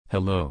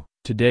Hello,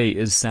 today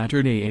is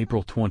Saturday,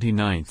 April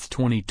 29,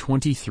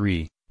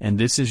 2023, and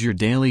this is your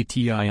daily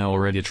TIL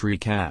Reddit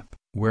recap,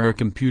 where a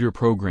computer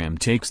program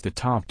takes the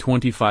top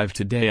 25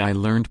 Today I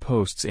Learned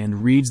posts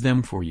and reads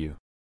them for you.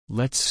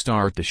 Let's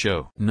start the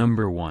show.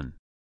 Number 1.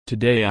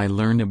 Today I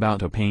learned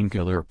about a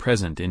painkiller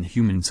present in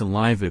human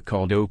saliva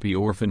called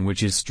opioorphin,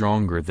 which is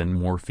stronger than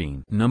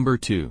morphine. Number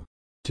 2.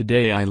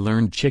 Today I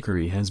learned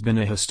chicory has been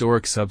a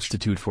historic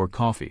substitute for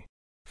coffee.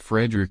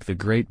 Frederick the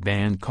Great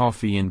banned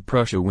coffee in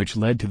Prussia, which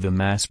led to the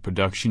mass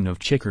production of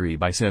chicory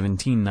by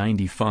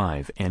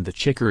 1795, and the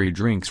chicory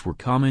drinks were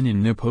common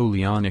in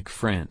Napoleonic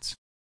France.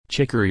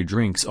 Chicory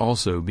drinks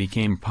also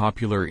became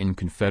popular in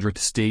Confederate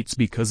states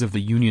because of the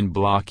Union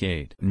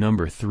blockade.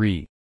 Number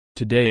 3.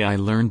 Today I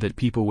learned that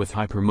people with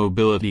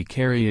hypermobility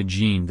carry a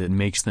gene that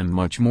makes them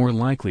much more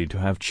likely to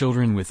have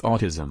children with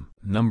autism.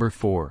 Number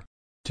 4.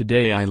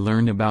 Today I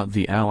learned about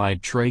the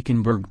Allied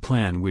Trachenberg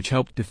Plan, which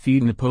helped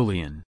defeat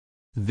Napoleon.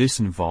 This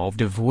involved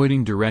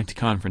avoiding direct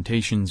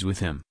confrontations with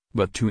him,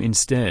 but to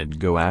instead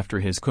go after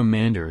his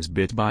commanders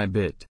bit by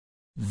bit.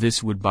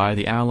 This would buy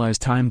the Allies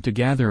time to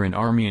gather an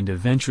army and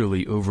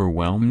eventually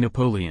overwhelm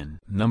Napoleon.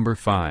 Number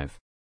 5.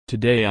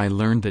 Today I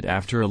learned that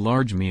after a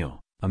large meal,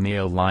 a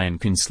male lion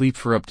can sleep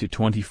for up to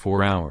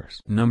 24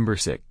 hours. Number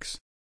 6.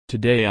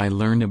 Today I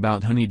learned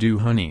about honeydew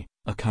honey,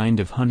 a kind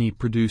of honey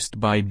produced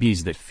by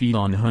bees that feed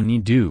on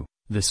honeydew,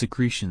 the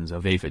secretions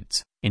of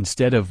aphids,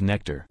 instead of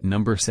nectar.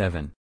 Number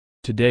 7.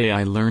 Today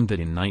I learned that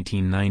in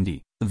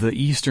 1990, the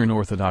Eastern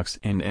Orthodox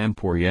and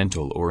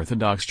Oriental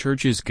Orthodox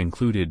churches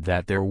concluded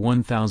that their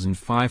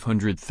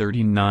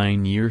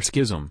 1,539-year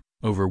schism,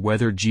 over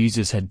whether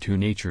Jesus had two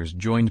natures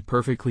joined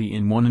perfectly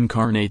in one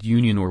incarnate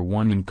union or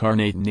one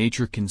incarnate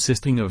nature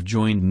consisting of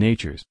joined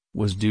natures,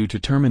 was due to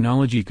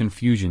terminology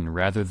confusion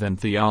rather than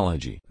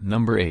theology.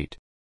 Number 8.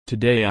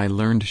 Today I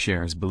learned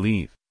Cher's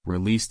Believe,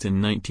 released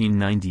in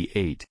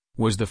 1998,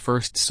 was the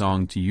first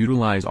song to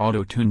utilize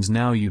Auto-Tune's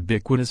now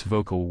ubiquitous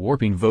vocal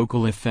warping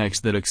vocal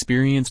effects that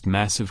experienced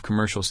massive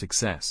commercial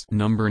success.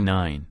 Number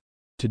 9.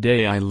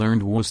 Today I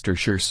learned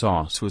Worcestershire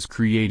sauce was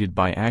created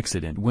by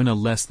accident when a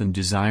less than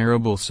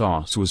desirable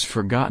sauce was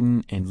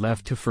forgotten and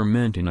left to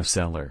ferment in a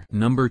cellar.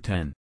 Number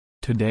 10.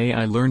 Today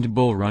I learned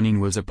bull running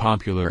was a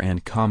popular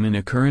and common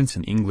occurrence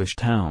in English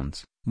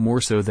towns,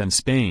 more so than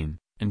Spain,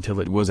 until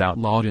it was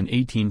outlawed in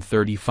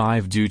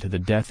 1835 due to the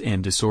death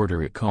and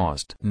disorder it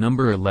caused.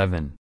 Number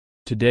 11.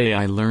 Today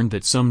I learned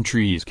that some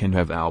trees can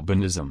have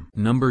albinism.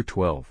 Number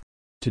 12.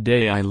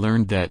 Today I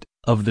learned that,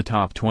 of the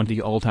top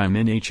 20 all-time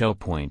NHL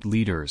point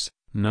leaders,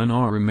 none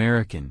are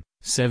American,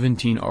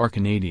 17 are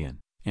Canadian,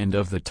 and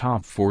of the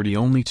top 40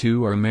 only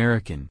 2 are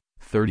American,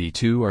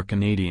 32 are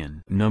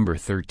Canadian. Number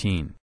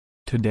 13.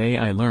 Today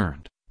I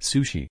learned,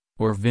 sushi,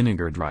 or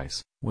vinegared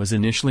rice, was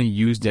initially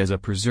used as a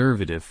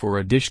preservative for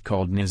a dish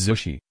called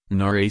nazushi,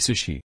 nare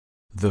sushi.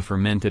 The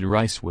fermented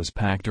rice was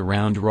packed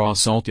around raw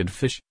salted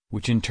fish,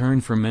 which in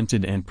turn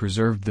fermented and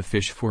preserved the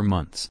fish for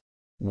months.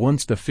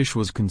 Once the fish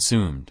was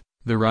consumed,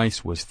 the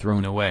rice was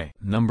thrown away.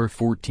 Number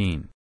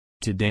 14.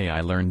 Today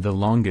I learned the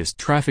longest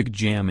traffic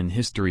jam in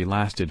history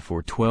lasted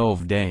for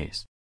 12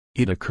 days.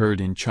 It occurred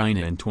in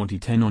China in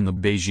 2010 on the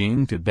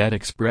Beijing-Tibet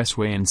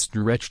Expressway and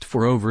stretched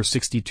for over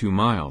 62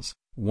 miles,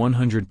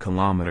 100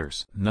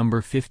 kilometers.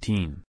 Number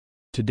 15.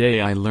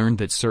 Today I learned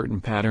that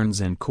certain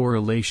patterns and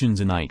correlations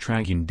in eye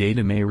tracking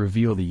data may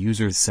reveal the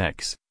user's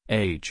sex,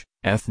 age,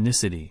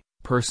 ethnicity,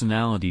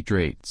 personality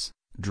traits,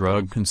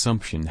 drug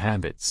consumption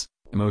habits,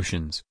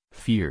 emotions,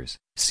 fears,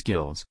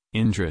 skills,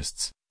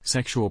 interests,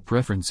 sexual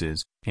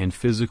preferences, and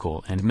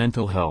physical and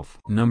mental health.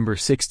 Number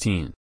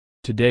 16.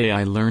 Today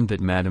I learned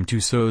that Madame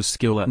Tussauds'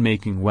 skill at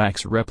making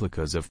wax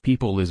replicas of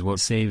people is what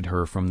saved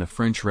her from the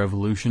French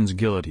Revolution's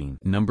guillotine.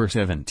 Number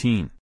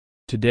 17.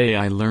 Today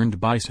I learned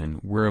bison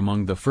were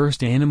among the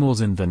first animals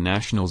in the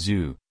National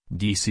Zoo,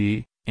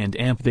 DC, and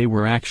they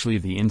were actually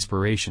the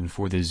inspiration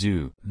for the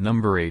zoo.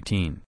 Number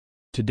 18.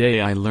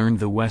 Today I learned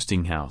the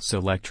Westinghouse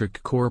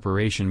Electric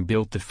Corporation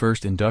built the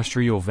first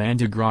industrial Van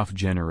de Graaff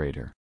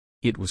generator.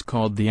 It was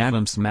called the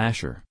Atom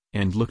Smasher,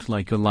 and looked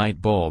like a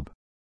light bulb.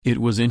 It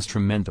was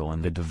instrumental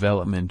in the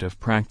development of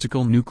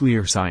practical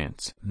nuclear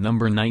science.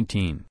 Number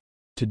 19.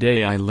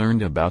 Today I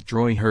learned about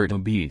Troy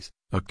Hurtubise,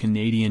 a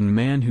Canadian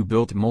man who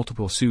built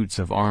multiple suits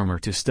of armor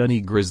to study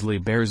grizzly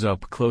bears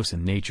up close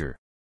in nature.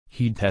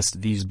 He'd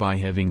test these by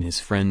having his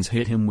friends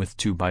hit him with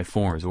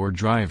 2x4s or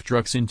drive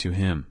trucks into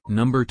him.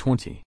 Number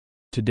 20.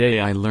 Today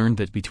I learned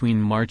that between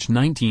March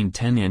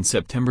 1910 and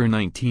September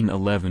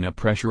 1911 a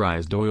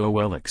pressurized oil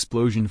well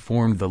explosion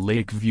formed the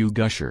Lakeview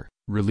Gusher,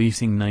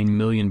 releasing 9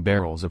 million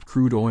barrels of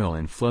crude oil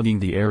and flooding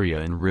the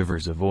area in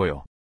rivers of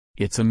oil.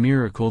 It's a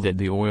miracle that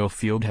the oil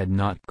field had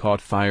not caught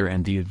fire,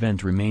 and the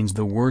event remains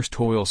the worst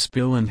oil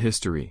spill in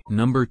history.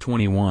 Number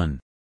 21.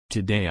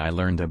 Today I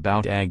learned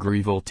about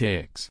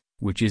agrivoltaics,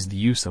 which is the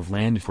use of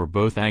land for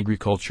both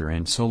agriculture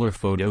and solar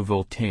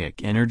photovoltaic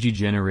energy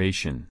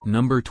generation.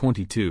 Number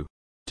 22.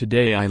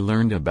 Today I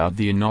learned about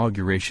the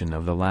inauguration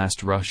of the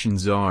last Russian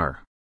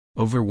Tsar.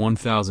 Over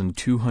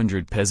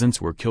 1,200 peasants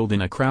were killed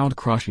in a crowd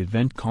crush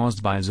event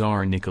caused by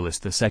Tsar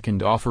Nicholas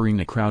II offering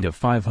a crowd of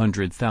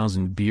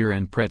 500,000 beer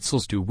and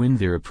pretzels to win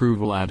their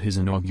approval at his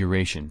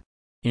inauguration.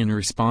 In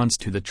response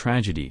to the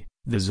tragedy,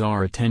 the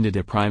Tsar attended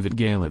a private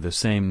gala the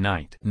same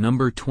night.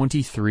 Number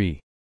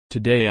 23.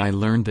 Today I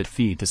learned that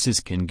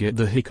fetuses can get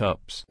the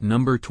hiccups.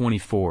 Number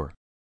 24.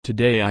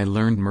 Today I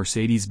learned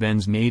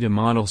Mercedes-Benz made a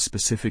model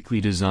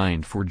specifically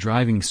designed for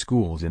driving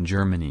schools in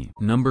Germany.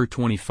 Number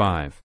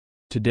 25.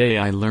 Today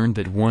I learned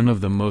that one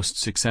of the most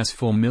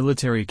successful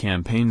military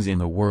campaigns in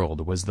the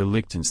world was the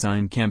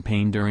Liechtenstein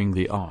campaign during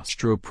the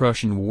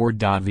Austro-Prussian War.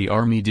 The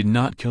army did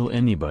not kill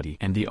anybody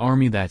and the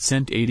army that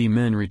sent 80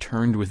 men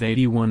returned with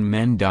 81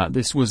 men.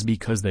 This was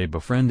because they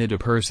befriended a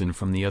person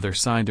from the other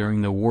side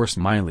during the war.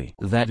 Smiley.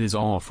 That is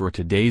all for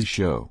today's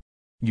show.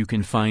 You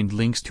can find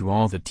links to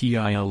all the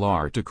TIL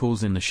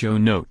articles in the show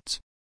notes.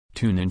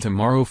 Tune in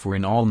tomorrow for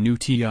an all-new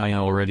TIL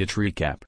Reddit recap.